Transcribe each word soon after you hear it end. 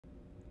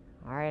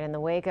All right, in the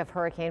wake of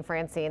Hurricane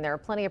Francine, there are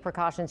plenty of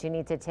precautions you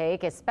need to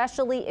take,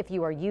 especially if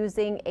you are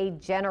using a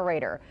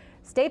generator.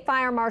 State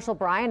Fire Marshal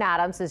Bryan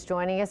Adams is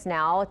joining us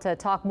now to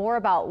talk more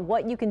about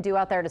what you can do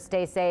out there to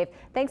stay safe.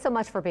 Thanks so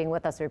much for being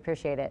with us. We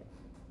appreciate it.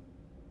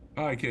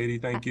 Hi, Katie.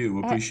 Thank you.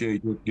 We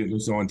appreciate you getting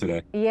us on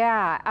today.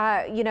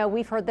 Yeah,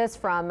 we've heard this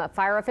from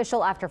fire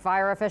official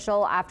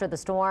after the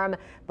storm,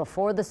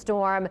 before the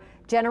storm.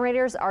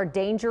 Generators are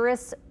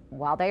dangerous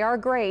while they are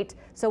great.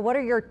 So what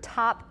are your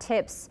top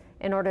tips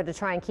in order to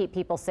try and keep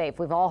people safe?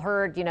 We've all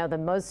heard, the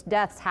most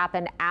deaths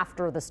happen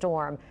after the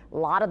storm. A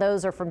lot of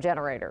those are from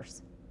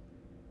generators.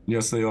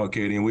 Yes, they are,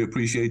 Katie, and we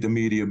appreciate the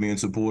media being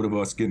supportive of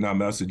us getting our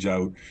message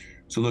out.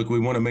 So look, we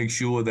want to make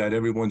sure that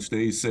everyone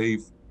stays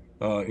safe.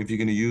 If you're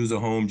going to use a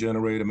home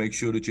generator, make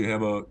sure that you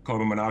have a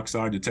carbon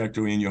monoxide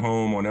detector in your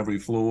home on every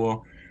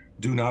floor.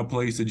 Do not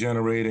place the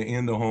generator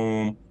in the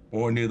home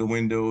or near the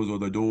windows or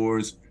the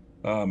doors.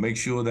 Make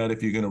sure that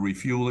if you're going to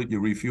refuel it, you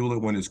refuel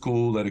it when it's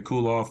cool, let it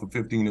cool off for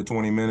 15 to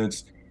 20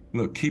 minutes.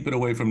 Look, keep it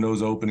away from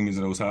those openings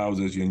in those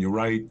houses. And you're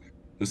right,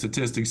 the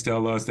statistics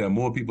tell us that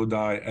more people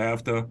die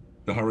after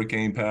the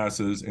hurricane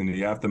passes, in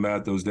the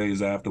aftermath, those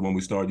days after, when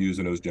we start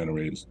using those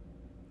generators.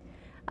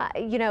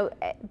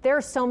 There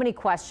are so many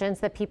questions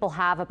that people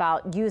have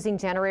about using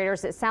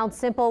generators. It sounds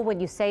simple when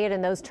you say it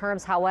in those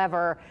terms.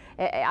 However,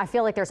 I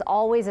feel like there's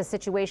always a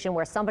situation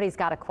where somebody's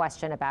got a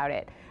question about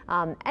it.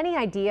 Any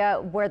idea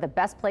where the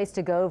best place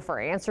to go for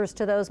answers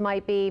to those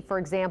might be? For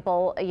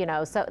example,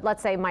 so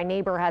let's say my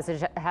neighbor has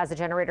a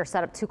generator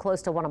set up too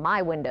close to one of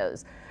my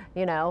windows.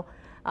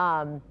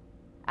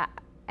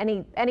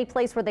 Any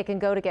place where they can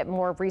go to get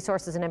more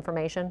resources and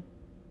information?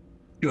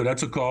 Sure,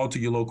 that's a call to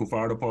your local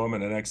fire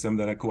department and ask them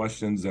that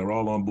questions. They're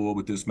all on board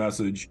with this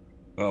message.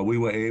 We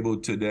were able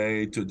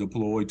today to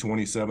deploy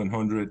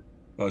 2,700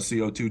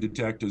 CO2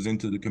 detectors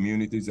into the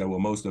communities that were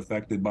most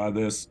affected by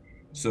this.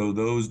 So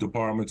those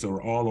departments are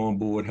all on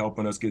board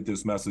helping us get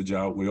this message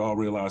out. We all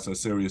realize how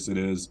serious it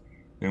is,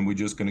 and we're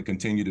just going to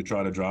continue to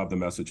try to drive the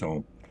message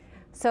home.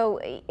 So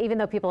even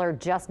though people are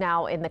just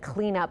now in the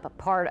cleanup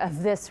part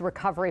of this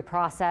recovery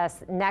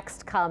process,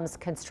 next comes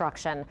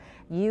construction.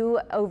 You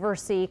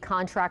oversee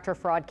contractor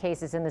fraud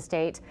cases in the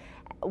state.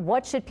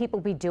 What should people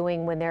be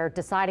doing when they're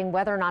deciding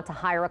whether or not to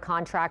hire a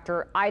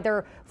contractor,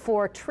 either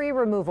for tree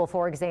removal,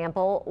 for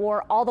example,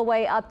 or all the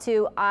way up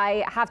to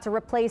I have to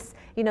replace,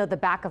 the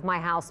back of my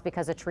house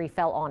because a tree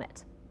fell on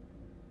it?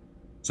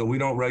 So we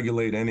don't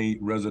regulate any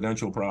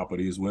residential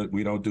properties.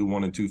 We don't do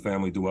 1 and 2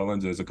 family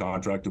dwellings. There's a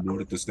contractor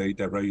board at the state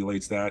that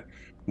regulates that.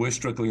 We're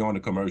strictly on the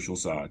commercial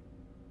side.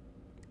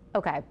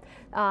 Okay.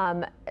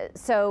 Yeah,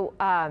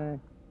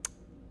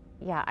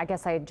 I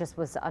guess I just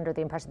was under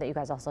the impression that you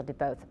guys also did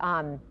both.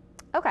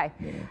 Okay.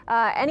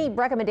 Any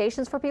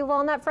recommendations for people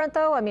on that front,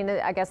 though? I mean,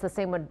 I guess the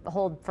same would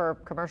hold for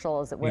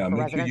commercial as it would for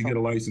residential. Yeah, make sure you get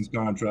a licensed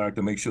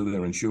contractor, make sure that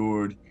they're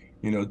insured.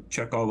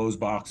 Check all those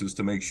boxes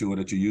to make sure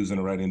that you're using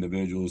the right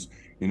individuals.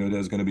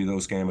 There's going to be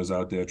those scammers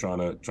out there trying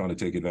to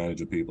take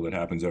advantage of people. It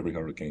happens every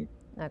hurricane.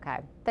 Okay.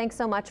 Thanks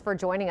so much for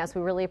joining us.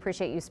 We really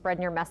appreciate you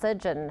spreading your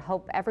message and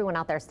hope everyone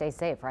out there stays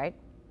safe, right?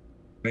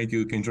 Thank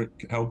you. Can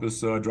help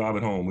us drive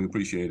it home. We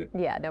appreciate it.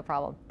 Yeah, no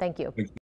problem. Thank you. Thanks.